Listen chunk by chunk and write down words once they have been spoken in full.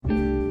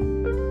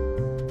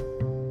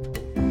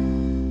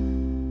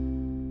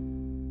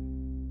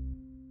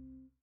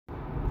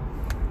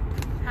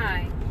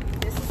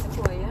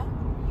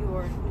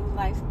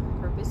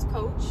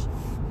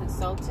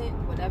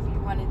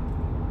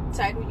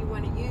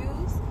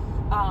interviews.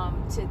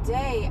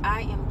 Today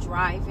I am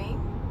driving.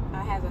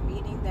 I have a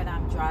meeting that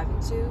I'm driving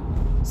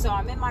to. So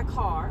I'm in my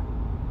car.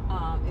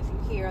 If you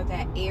hear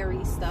that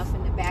airy stuff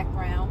in the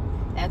background,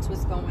 that's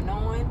what's going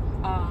on.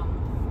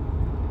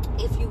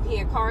 If you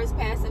hear cars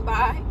passing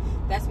by,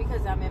 that's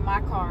because I'm in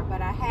my car.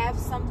 But I have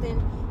something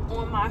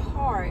on my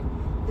heart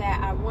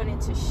that I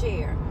wanted to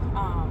share.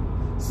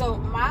 So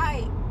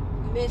my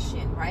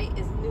mission, right,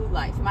 is New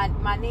Life.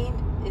 My name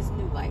is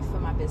New Life for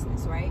my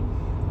business, right?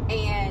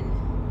 And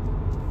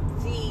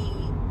the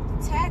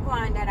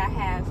tagline that I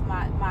have,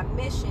 my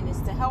mission is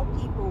to help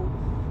people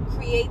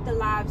create the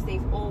lives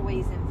they've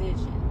always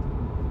envisioned.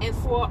 And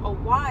for a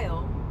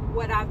while,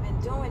 what I've been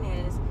doing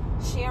is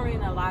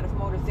sharing a lot of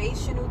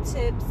motivational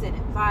tips and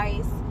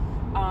advice.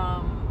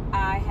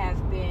 I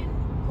have been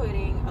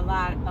putting a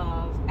lot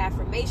of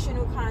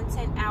affirmational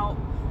content out.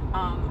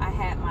 I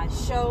had my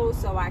show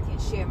so I can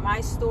share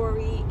my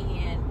story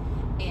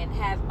and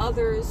have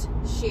others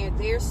share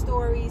their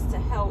stories to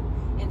help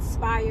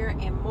inspire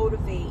and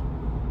motivate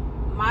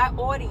my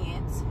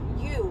audience,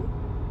 you,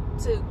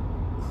 to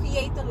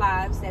create the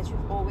lives that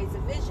you've always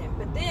envisioned.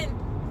 But then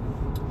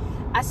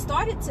I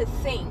started to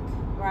think,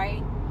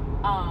 right,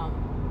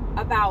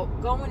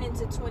 about going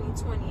into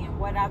 2020 and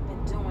what I've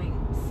been doing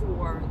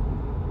for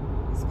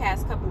these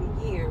past couple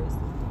of years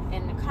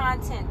and the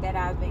content that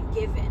I've been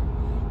given.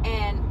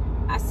 And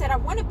I said I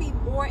want to be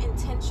more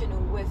intentional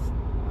with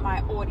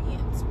my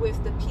audience,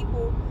 with the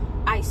people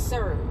I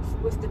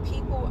serve, with the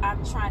people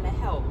I'm trying to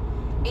help.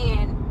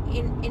 And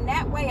in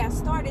that way, I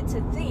started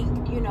to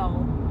think,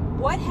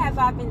 what have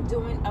I been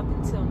doing up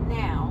until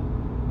now?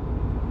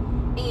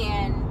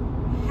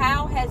 And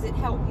how has it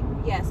helped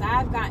people? Yes,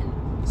 I've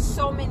gotten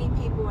so many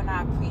people, and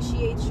I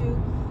appreciate you,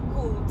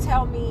 who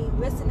tell me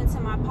listening to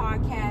my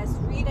podcast,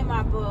 reading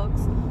my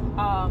books,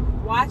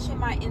 watching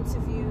my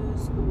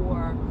interviews,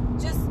 or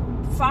just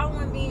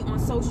following me on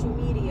social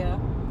media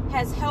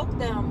has helped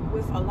them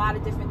with a lot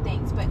of different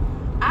things. But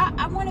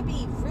I want to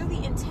be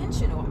really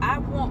intentional. I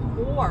want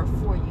more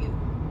for you.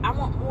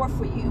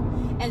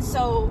 And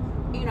so,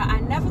 I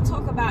never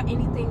talk about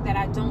anything that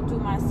I don't do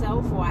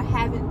myself, or I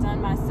haven't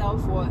done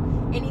myself, or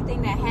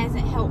anything that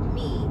hasn't helped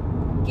me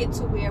get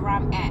to where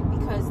I'm at.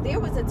 Because there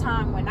was a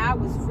time when I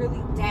was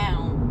really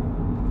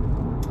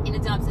down in the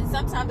dumps, and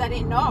sometimes I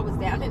didn't know I was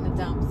down in the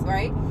dumps,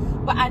 right?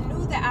 But I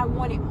knew that I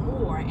wanted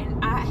more,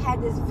 and I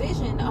had this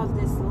vision of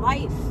this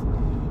life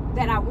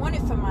that I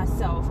wanted for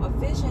myself, a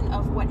vision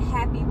of what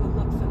happy would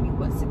look for me,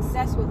 what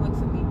success would look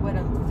for me, what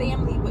a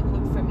family would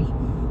look for me,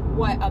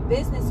 what a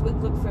business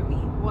would look for me,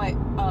 what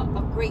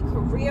a great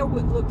career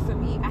would look for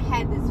me. I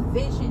had this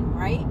vision,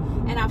 right?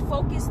 And I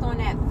focused on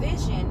that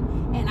vision,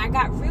 and I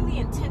got really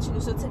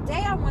intentional. So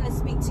today I want to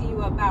speak to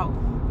you about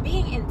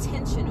being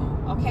intentional,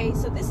 okay?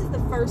 So this is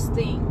the first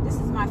thing. This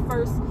is my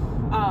first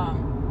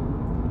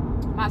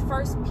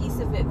piece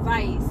of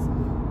advice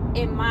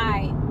in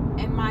my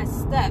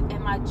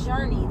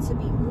journey to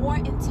be more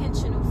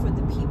intentional for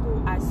the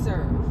people I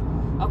serve,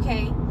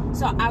 okay?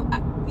 So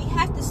we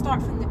have to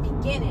start from the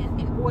beginning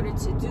in order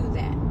to do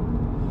that.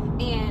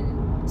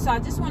 And so I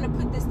just want to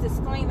put this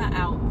disclaimer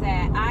out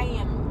that I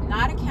am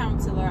not a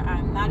counselor.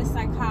 I'm not a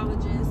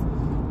psychologist.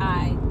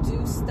 I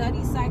do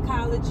study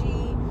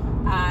psychology.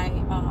 I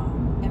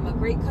am a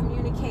great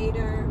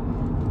communicator.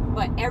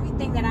 But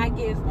everything that I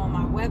give on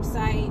my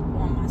website,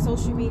 on my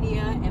social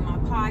media, and my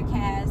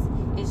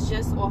podcast is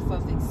just off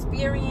of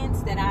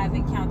experience that I've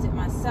encountered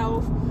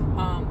myself,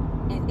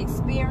 and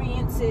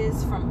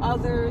experiences from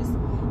others,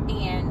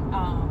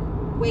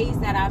 and ways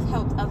that I've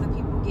helped other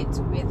people get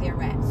to where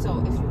they're at. So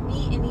if you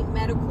need any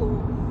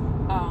medical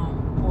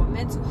or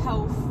mental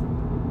health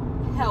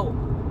help,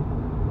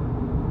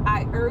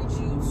 I urge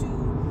you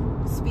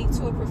to speak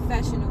to a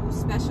professional who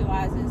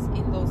specializes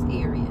in those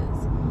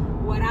areas.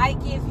 What I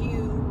give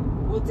you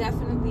will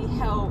definitely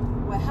help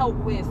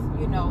with,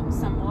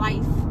 some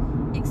life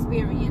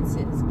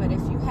experiences. But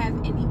if you have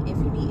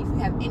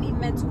any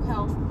mental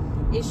health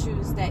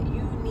issues that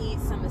you need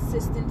some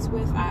assistance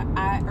with,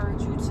 I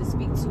urge you to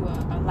speak to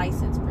a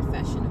licensed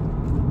professional.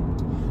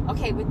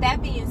 Okay, with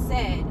that being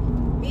said,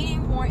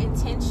 being more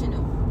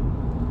intentional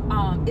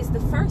is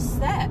the first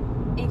step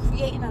in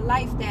creating a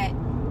life that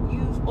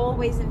you've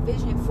always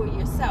envisioned for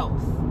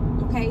yourself.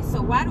 Okay,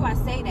 so why do I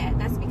say that?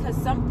 That's because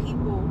some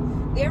people,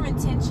 their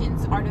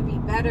intentions are to be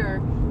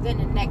better than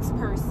the next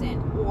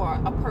person or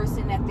a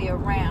person that they're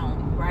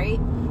around, right?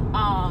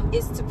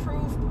 It's to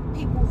prove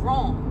people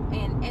wrong.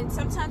 And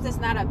sometimes it's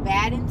not a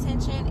bad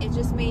intention. It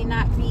just may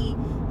not be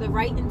the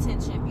right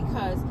intention,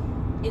 because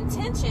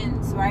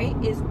intentions, right,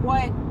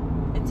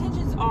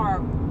 intentions are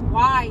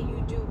why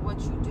you do what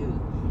you do,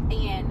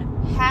 and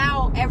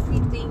how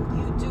everything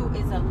you do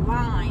is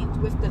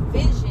aligned with the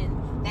vision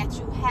that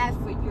you have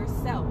for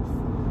yourself.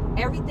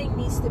 Everything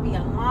needs to be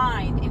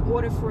aligned in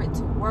order for it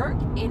to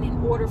work, and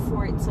in order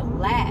for it to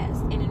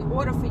last, and in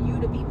order for you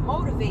to be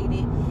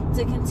motivated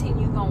to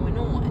continue going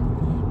on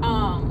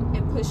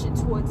and pushing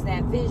towards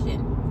that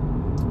vision.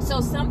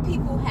 So some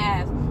people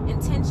have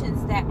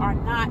intentions that are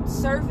not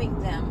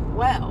serving them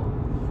well.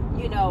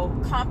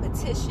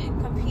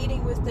 Competition,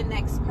 competing with the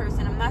next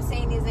person. I'm not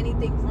saying there's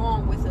anything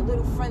wrong with a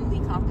little friendly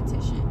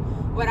competition.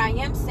 What I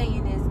am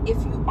saying is,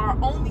 if you are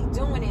only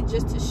doing it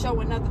just to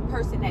show another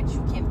person that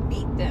you can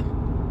beat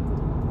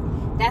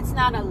them, that's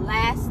not a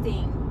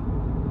lasting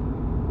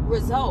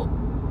result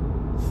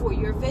for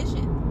your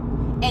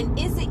vision. And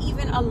is it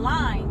even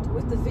aligned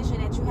with the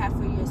vision that you have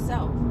for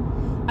yourself?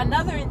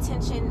 Another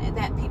intention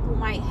that people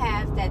might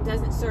have that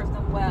doesn't serve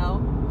them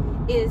well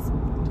is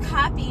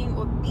copying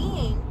or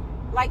being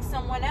like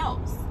someone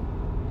else.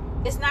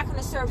 It's not going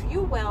to serve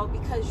you well,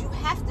 because you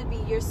have to be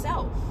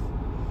yourself.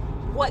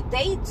 What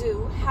they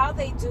do, how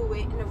they do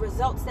it, and the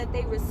results that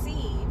they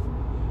receive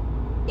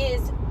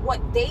is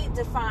what they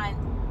define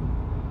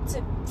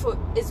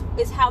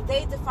is how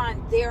they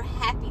define their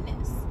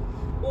happiness,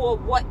 or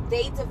what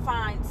they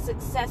define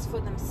success for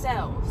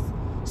themselves.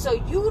 So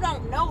you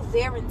don't know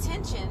their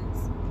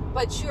intentions,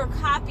 but you're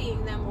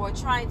copying them or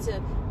trying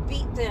to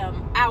beat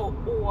them out,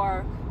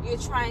 or you're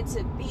trying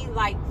to be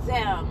like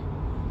them,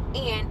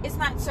 and it's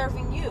not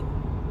serving you,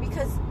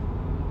 because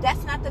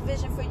that's not the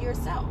vision for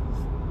yourself.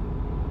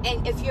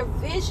 And if your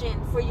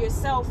vision for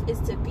yourself is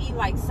to be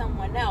like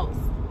someone else,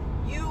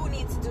 you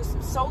need to do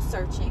some soul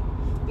searching,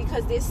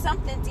 because there's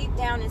something deep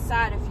down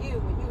inside of you.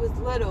 When you was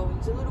little, when you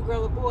was a little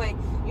girl or boy,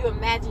 you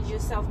imagined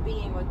yourself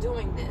being or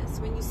doing this.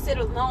 When you sit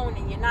alone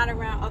and you're not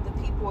around other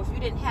people, if you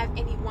didn't have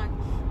anyone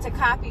to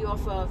copy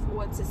off of,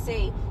 or to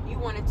say you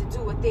wanted to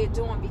do what they're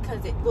doing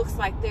because it looks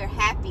like they're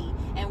happy,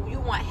 and you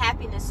want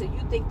happiness, so you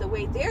think the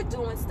way they're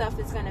doing stuff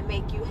is going to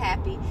make you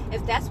happy.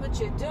 If that's what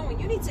you're doing,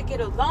 you need to get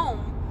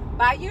alone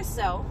by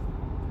yourself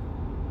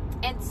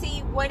and see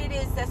what it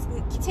is that's,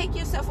 take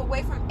yourself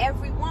away from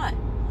everyone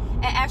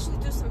and actually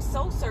do some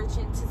soul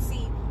searching to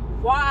see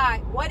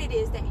what it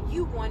is that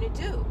you want to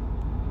do.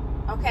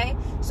 Okay,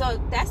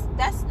 so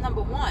that's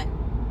number one.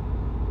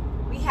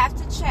 We have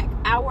to check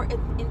our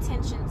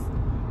intentions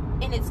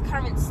in its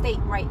current state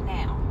right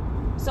now.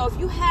 So if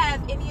you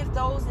have any of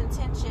those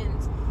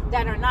intentions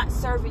that are not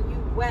serving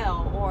you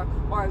well,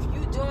 or if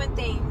you're doing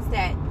things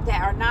that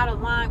are not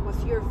aligned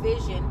with your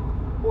vision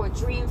or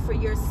dream for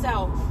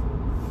yourself,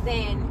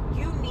 then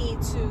you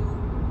need to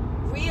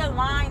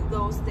realign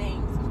those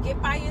things. Get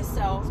by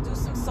yourself, do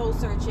some soul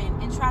searching,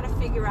 and try to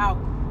figure out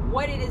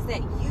what it is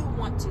that you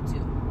want to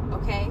do.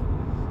 Okay?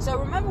 So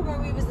remember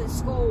when we was in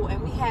school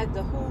and we had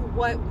the who,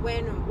 what,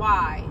 when, and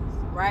whys,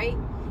 right?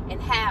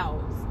 And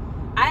hows.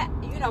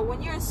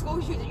 When you're in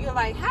school, you're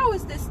like, how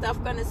is this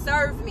stuff going to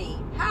serve me?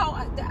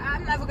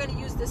 I'm never going to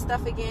use this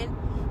stuff again.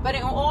 But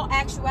in all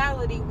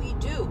actuality, we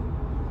do.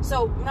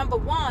 So number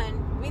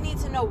one, we need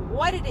to know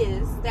what it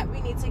is that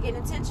we need to get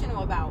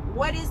intentional about.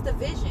 What is the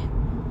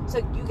vision? So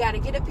you got to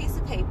get a piece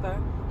of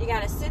paper. You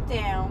got to sit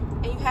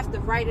down and you have to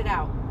write it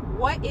out.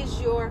 What is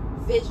your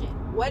vision?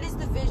 What is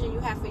the vision you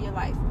have for your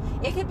life?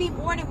 It could be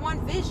more than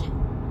one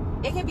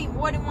vision. It can be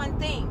more than one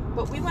thing.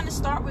 But we want to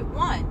start with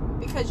one,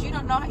 because you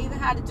don't know even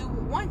how to do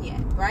one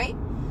yet, right?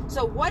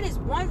 So what is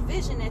one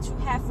vision that you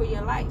have for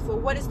your life? Or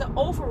what is the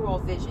overall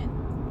vision?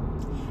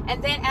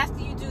 And then after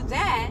you do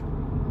that,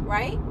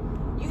 right,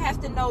 you have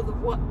to know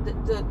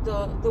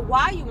the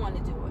why you want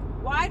to do it.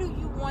 Why do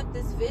you want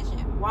this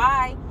vision?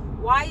 Why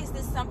is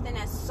this something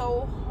that's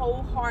so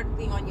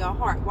wholeheartedly on your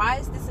heart? Why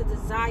is this a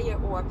desire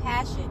or a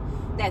passion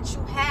that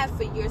you have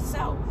for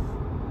yourself?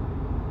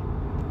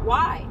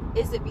 Why?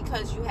 Is it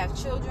because you have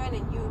children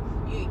and you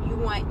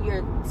want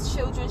your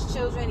children's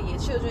children and your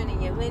children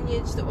and your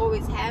lineage to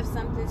always have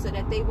something so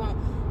that they won't,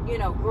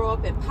 grow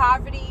up in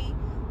poverty?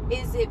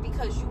 Is it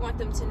because you want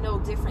them to know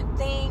different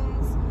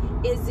things?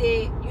 Is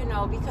it,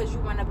 because you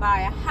want to buy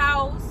a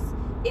house?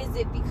 Is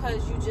it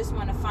because you just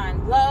want to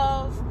find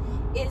love?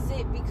 Is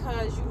it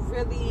because you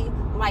really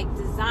like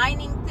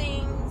designing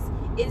things?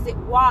 Is it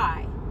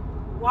why?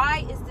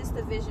 Why is this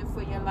the vision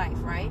for your life,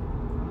 right?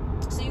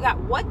 So you got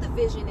what the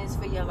vision is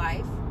for your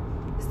life.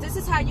 This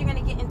is how you're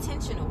going to get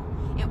intentional.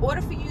 In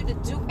order for you to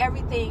do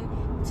everything,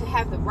 to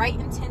have the right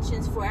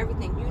intentions for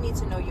everything, you need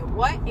to know your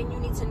what and you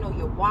need to know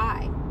your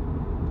why.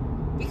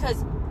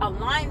 Because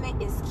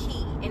alignment is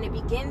key, and it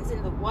begins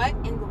in the what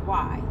and the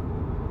why.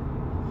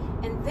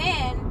 And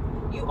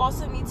then you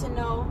also need to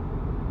know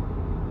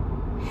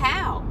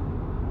how.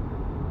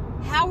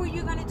 How are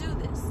you going to do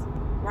this,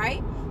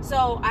 right?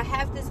 So I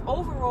have this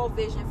overall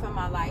vision for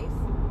my life,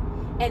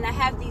 and I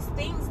have these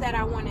things that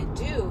I want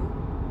to do,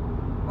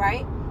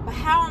 right? But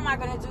how am I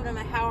going to do them,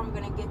 and how am I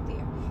going to get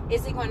there?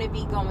 Is it going to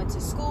be going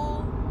to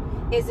school?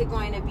 Is it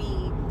going to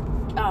be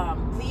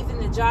leaving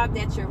the job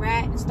that you're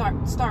at and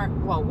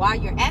while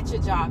you're at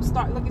your job,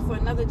 start looking for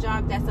another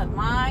job that's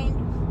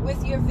aligned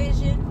with your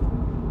vision?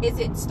 Is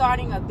it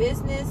starting a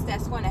business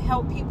that's going to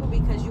help people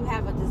because you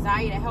have a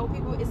desire to help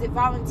people? Is it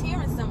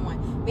volunteering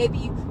someone?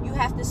 Maybe you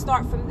have to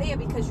start from there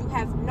because you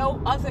have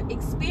no other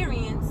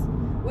experience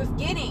with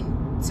getting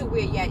to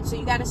where you're at. So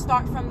you got to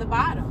start from the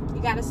bottom.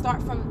 You got to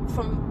start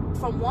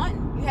from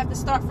one. You have to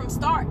start from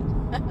start.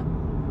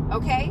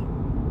 Okay?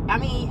 I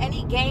mean,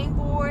 any game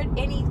board,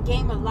 any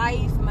game of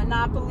life,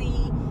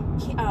 Monopoly,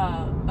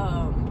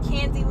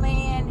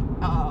 Candyland,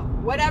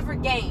 whatever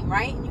game,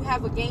 right? And you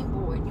have a game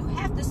board. You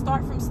have to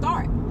start from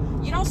start.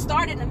 You don't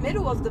start in the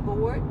middle of the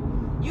board.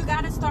 You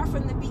got to start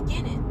from the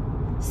beginning.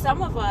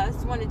 Some of us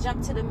want to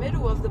jump to the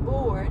middle of the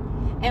board,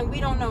 and we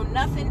don't know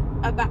nothing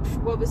about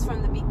what was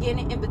from the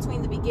beginning, in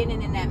between the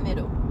beginning and that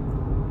middle.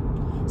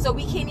 So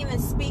we can't even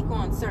speak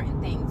on certain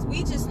things.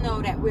 We just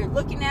know that we're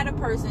looking at a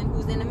person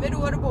who's in the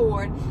middle of the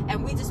board,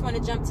 and we just want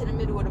to jump to the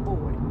middle of the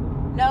board.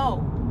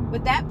 No,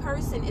 but that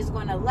person is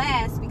going to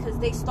last because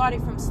they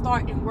started from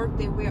start and worked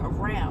their way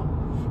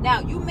around.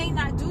 Now, you may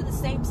not do the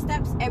same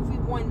steps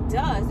everyone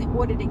does in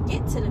order to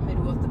get to the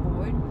middle of the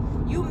board.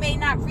 You may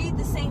not read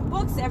the same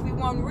books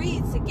everyone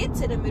reads to get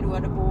to the middle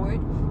of the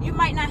board. You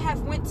might not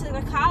have went to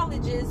the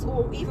colleges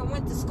or even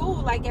went to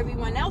school like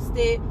everyone else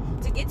did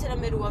to get to the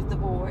middle of the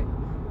board.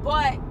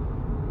 But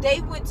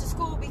they went to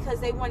school because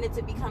they wanted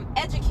to become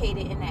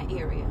educated in that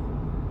area.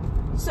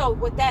 So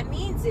what that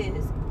means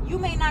is you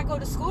may not go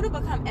to school to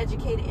become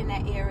educated in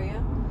that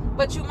area,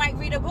 but you might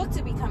read a book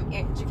to become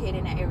educated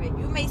in that area.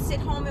 You may sit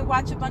home and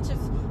watch a bunch of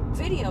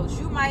videos.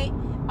 You might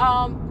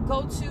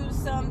go to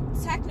some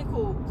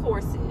technical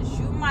courses.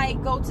 You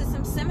might go to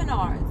some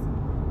seminars.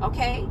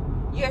 Okay?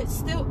 You're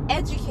still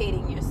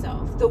educating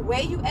yourself. The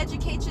way you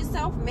educate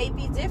yourself may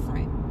be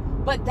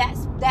different, but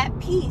that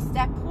piece,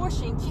 that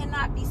portion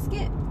cannot be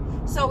skipped.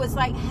 So it's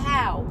like,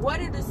 how? What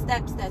are the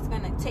steps that's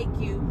going to take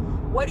you?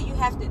 What do you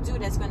have to do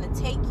that's going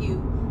to take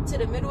you to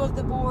the middle of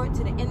the board,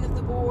 to the end of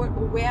the board,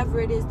 or wherever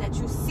it is that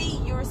you see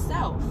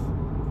yourself?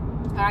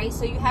 All right,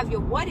 so you have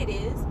your what it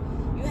is,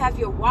 you have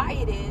your why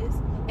it is,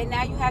 and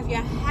now you have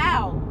your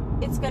how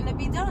it's going to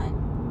be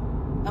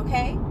done.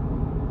 Okay?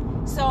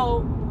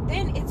 So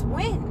then it's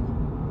when.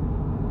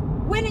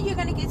 When are you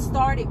going to get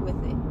started with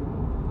it?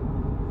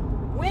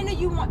 When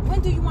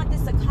do you want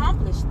this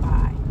accomplished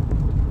by?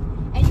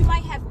 And you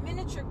might have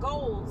miniature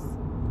goals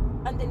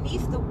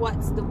underneath the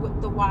what's, the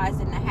whys,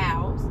 and the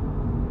hows.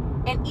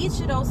 And each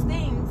of those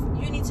things,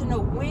 you need to know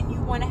when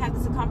you want to have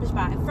this accomplished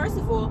by. And first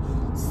of all,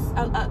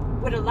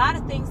 with a lot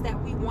of things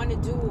that we want to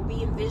do or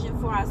we envision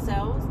for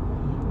ourselves,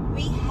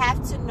 we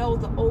have to know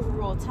the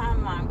overall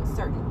timeline with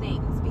certain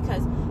things,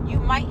 because you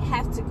might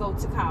have to go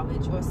to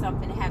college or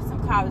something and have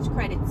some college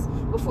credits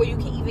before you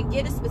can even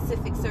get a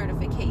specific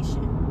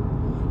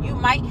certification. You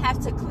might have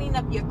to clean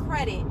up your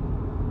credit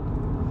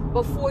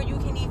before you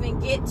can even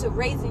get to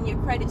raising your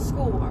credit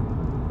score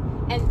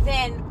and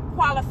then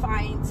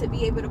qualifying to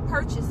be able to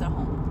purchase a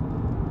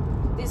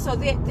home. So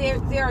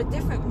there are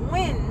different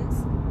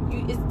wins.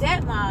 It's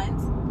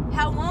deadlines.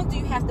 How long do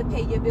you have to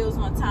pay your bills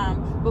on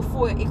time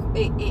before it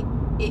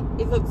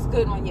looks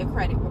good on your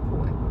credit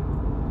report?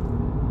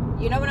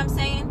 You know what I'm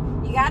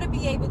saying? You got to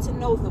be able to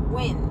know the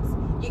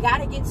wins. You got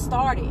to get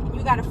started.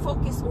 You got to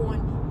focus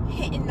on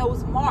hitting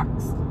those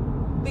marks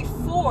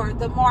before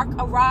the mark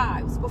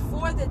arrives,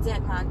 before the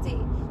deadline date.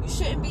 You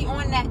shouldn't be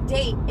on that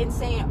date and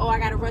saying, oh, I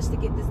got to rush to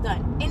get this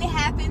done. And it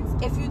happens.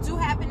 If you do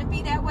happen to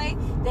be that way,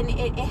 then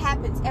it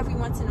happens every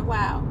once in a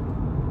while.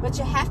 But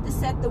you have to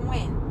set the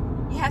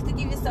win. You have to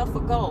give yourself a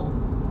goal.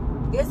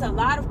 There's a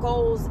lot of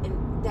goals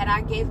that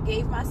I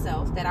gave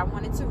myself that I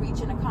wanted to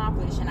reach and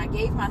accomplish, and I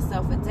gave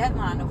myself a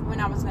deadline of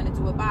when I was going to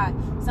do it by.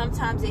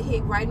 Sometimes it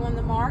hit right on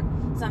the mark.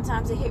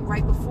 Sometimes it hit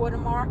right before the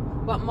mark.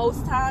 But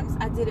most times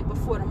I did it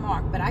before the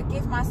mark. But I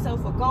give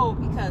myself a goal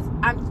because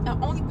the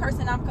only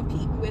person I'm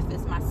competing with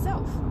is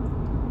myself.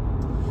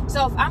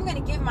 So if I'm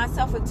going to give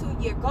myself a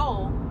 2-year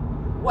goal,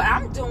 what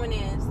I'm doing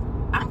is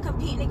I'm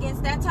competing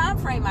against that time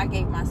frame I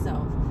gave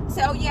myself.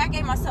 So, oh yeah, I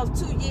gave myself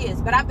 2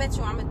 years, but I bet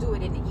you I'm going to do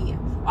it in a year.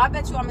 Or I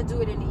bet you I'm going to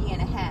do it in a year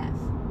and a half.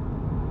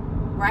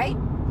 Right?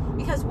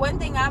 Because one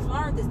thing I've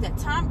learned is that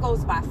time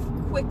goes by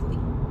quickly.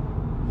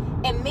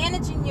 And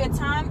managing your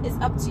time is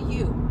up to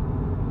you.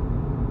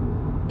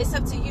 It's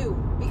up to you,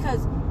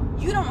 because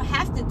you don't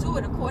have to do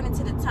it according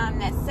to the time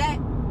that's set.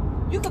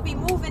 You could be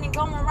moving and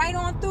going right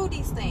on through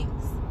these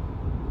things.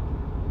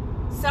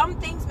 Some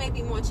things may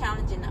be more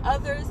challenging than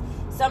others.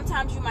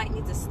 Sometimes you might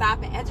need to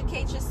stop and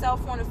educate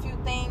yourself on a few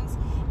things,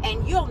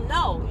 and you'll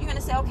know. You're going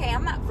to say, okay,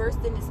 I'm not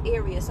versed in this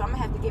area, so I'm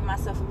going to have to give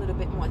myself a little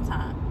bit more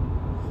time.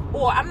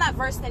 Or I'm not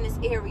versed in this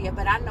area,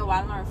 but I know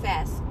I learn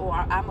fast, or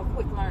I'm a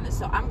quick learner,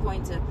 so I'm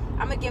going to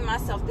give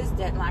myself this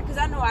deadline because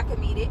I know I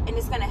can meet it, and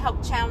it's going to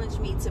help challenge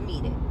me to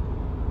meet it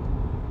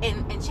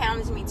and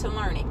challenge me to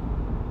learn it.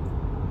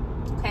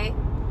 Okay?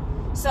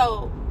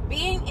 So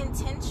being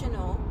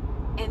intentional,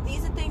 and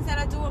these are things that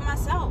I do with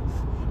myself.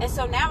 And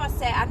so now I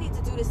say I need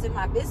to do this in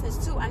my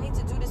business too. I need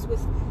to do this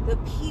with the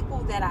people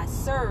that I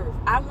serve.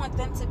 I want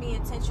them to be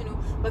intentional,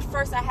 but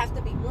first I have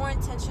to be more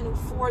intentional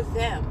for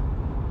them.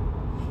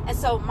 And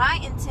so my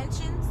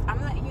intentions,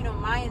 I'm letting you know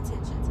my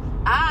intentions.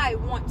 I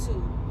want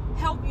to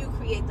help you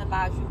create the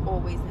lives you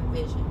always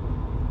envision.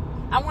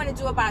 I want to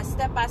do it by a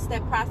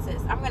step-by-step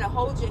process. I'm going to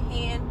hold your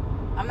hand.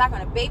 I'm not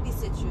going to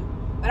babysit you,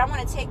 but I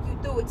want to take you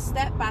through it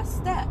step by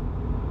step.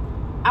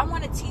 I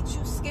want to teach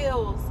you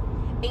skills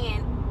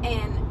and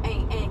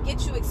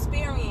get you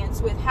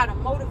experience with how to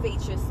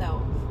motivate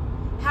yourself,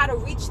 how to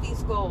reach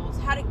these goals,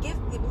 how to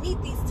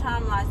meet these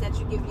timelines that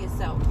you give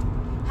yourself,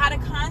 how to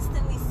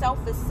constantly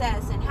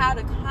self-assess, and how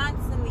to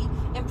constantly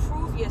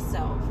improve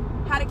yourself,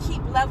 how to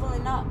keep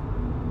leveling up.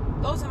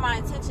 Those are my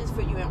intentions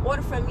for you. In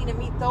order for me to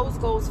meet those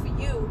goals for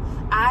you,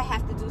 I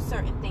have to do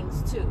certain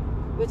things too,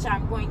 which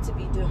I'm going to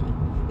be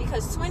doing.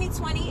 Because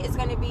 2020 is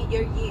going to be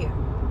your year.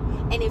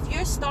 And if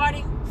you're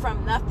starting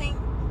from nothing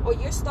or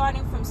you're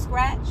starting from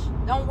scratch,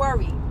 don't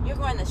worry. You're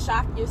going to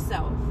shock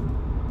yourself.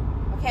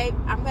 Okay?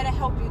 I'm going to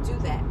help you do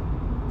that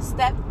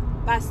step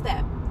by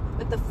step.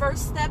 But the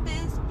first step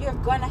is you're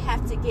going to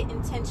have to get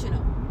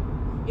intentional.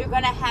 You're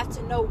going to have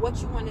to know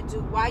what you want to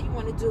do, why you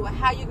want to do it,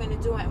 how you're going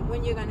to do it, and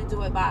when you're going to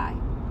do it by.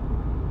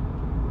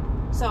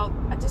 So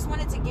I just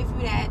wanted to give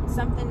you that,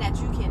 something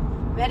that you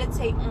can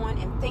meditate on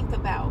and think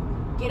about.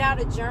 Get out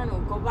a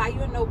journal. Go buy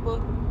you a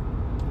notebook.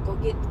 Go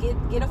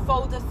get a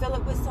folder. Fill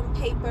it with some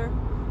paper.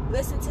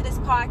 Listen to this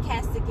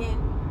podcast again.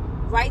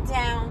 Write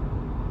down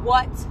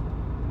what,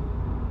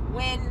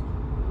 when,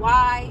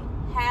 why,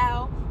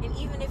 how, and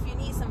even if you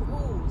need some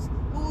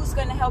who's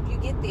going to help you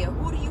get there?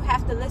 Who do you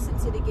have to listen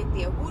to get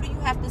there? Who do you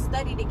have to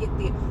study to get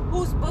there?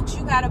 Whose books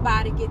you got to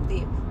buy to get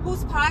there?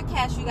 Whose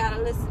podcast you got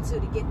to listen to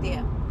get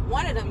there?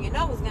 One of them, you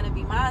know, is going to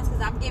be mine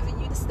because I'm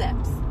giving you the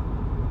steps.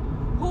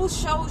 Whose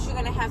shows you're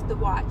going to have to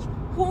watch?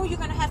 Who you're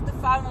going to have to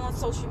follow on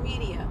social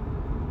media?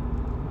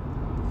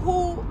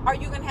 Who are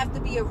you going to have to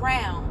be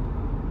around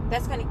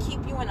that's going to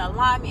keep you in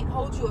alignment,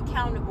 hold you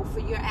accountable for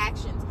your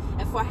actions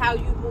and for how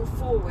you move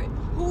forward?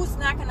 Who's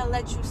not going to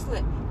let you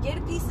slip?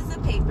 Get pieces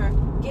of paper,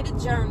 get a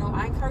journal.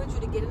 I encourage you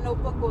to get a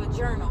notebook or a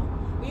journal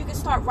where you can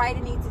start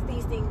writing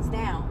these things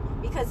down.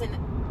 Because in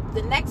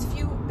the next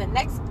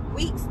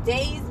weeks,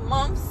 days,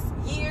 months,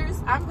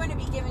 years, I'm going to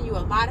be giving you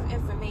a lot of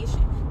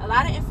information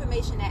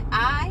that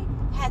I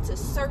had to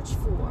search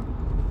for,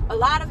 a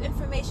lot of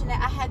information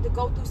that I had to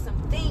go through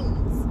some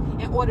things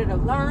in order to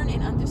learn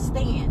and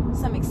understand,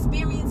 some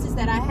experiences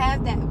that I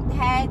have that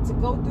had to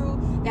go through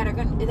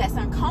that's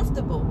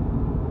uncomfortable.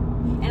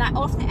 And I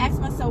often ask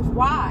myself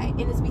why,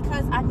 and it's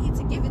because I need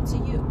to give it to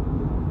you.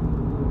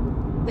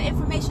 The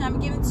information I'm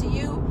giving to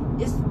you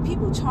is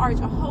people charge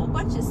a whole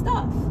bunch of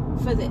stuff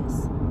for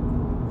this.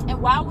 And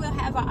while we'll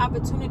have our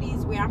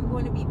opportunities where I'm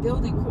going to be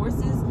building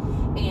courses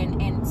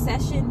and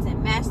sessions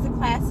and master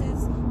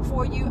classes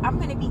for you, I'm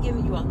going to be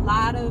giving you a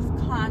lot of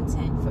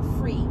content for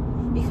free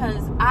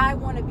because I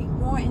want to be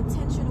more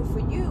intentional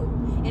for you.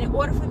 And in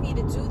order for me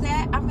to do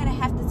that, I'm going to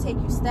have to take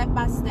you step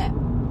by step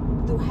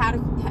through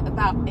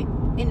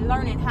in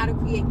learning how to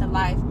create the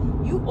life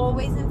you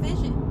always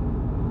envision.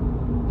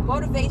 The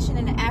motivation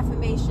and the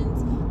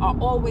affirmations are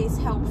always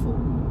helpful,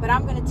 but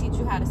I'm going to teach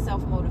you how to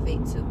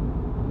self-motivate too.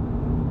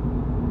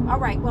 All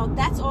right, well,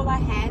 that's all I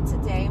had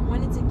today. I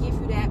wanted to give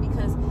you that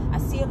because I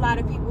see a lot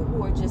of people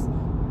who are just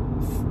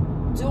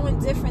doing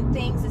different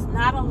things. It's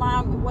not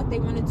aligned with what they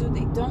want to do.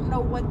 They don't know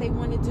what they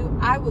want to do.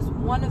 I was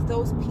one of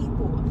those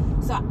people.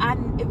 So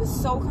it was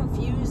so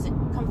confusing.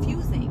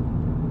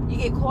 You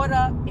get caught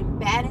up in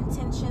bad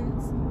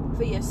intentions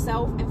for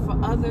yourself and for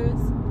others.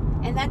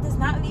 And that does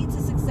not lead to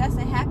success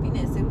and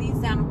happiness. It leads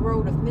down a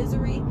road of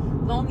misery,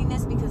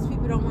 loneliness, because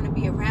people don't want to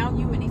be around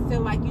you and they feel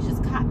like you're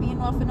just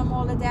copying off of them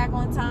all the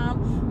daggone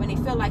time, when they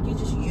feel like you're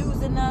just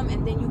using them,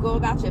 and then you go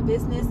about your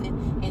business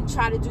and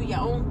try to do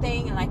your own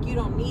thing and like you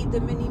don't need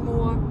them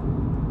anymore.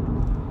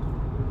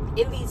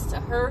 It leads to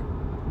hurt.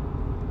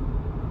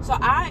 So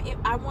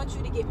I want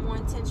you to get more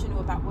intentional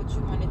about what you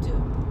want to do.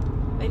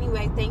 But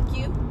anyway, thank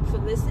you for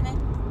listening.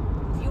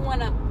 If you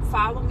want to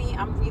follow me,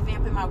 I'm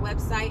revamping my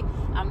website.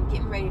 I'm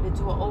getting ready to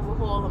do an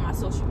overhaul of my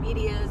social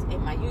medias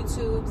and my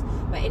YouTubes.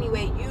 But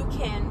anyway, you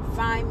can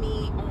find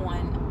me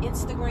on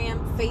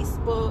Instagram,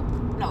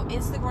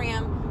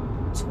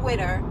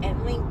 Twitter,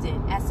 and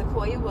LinkedIn at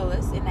Sequoia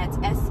Willis, and that's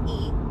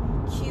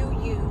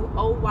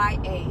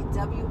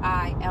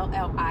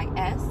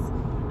SEQUOYAWILLIS.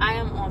 I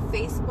am on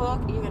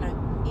Facebook. You're going to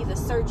either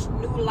search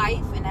New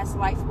Life, and that's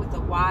life with a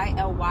Y,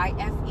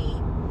 LYFE.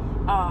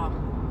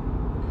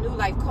 New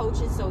Life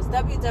Coaching. So it's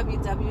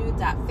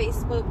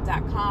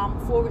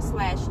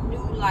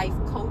www.facebook.com/New Life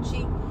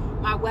Coaching.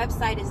 My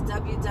website is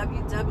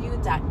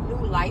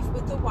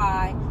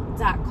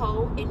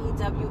www.newlifewithaY.co,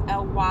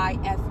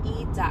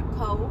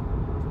 NEWLYFE.co.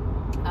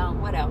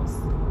 What else?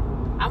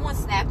 I'm on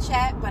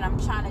Snapchat, but I'm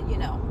trying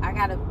to, I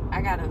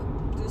gotta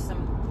do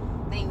some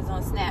things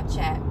on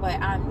Snapchat. But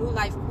I'm New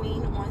Life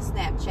Queen on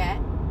Snapchat.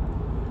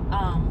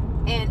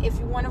 And if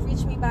you want to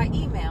reach me by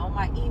email,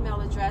 my email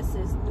address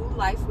is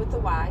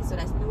newlifewithaY, so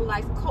that's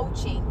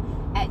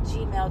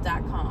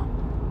newlifecoaching@gmail.com.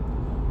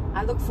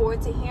 I look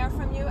forward to hearing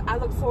from you. I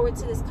look forward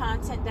to this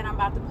content that I'm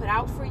about to put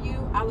out for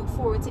you. I look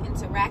forward to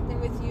interacting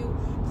with you.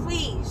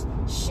 Please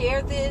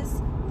share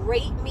this,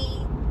 rate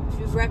me. If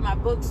you've read my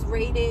books,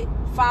 rate it,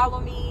 follow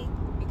me,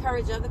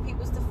 encourage other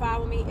people to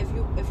follow me if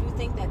you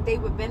think that they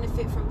would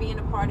benefit from being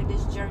a part of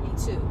this journey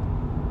too.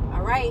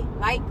 All right,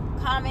 like,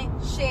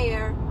 comment,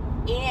 share,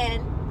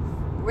 and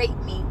rate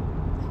me.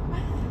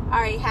 All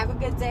right, have a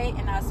good day,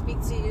 and I'll speak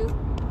to you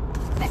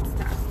next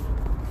time.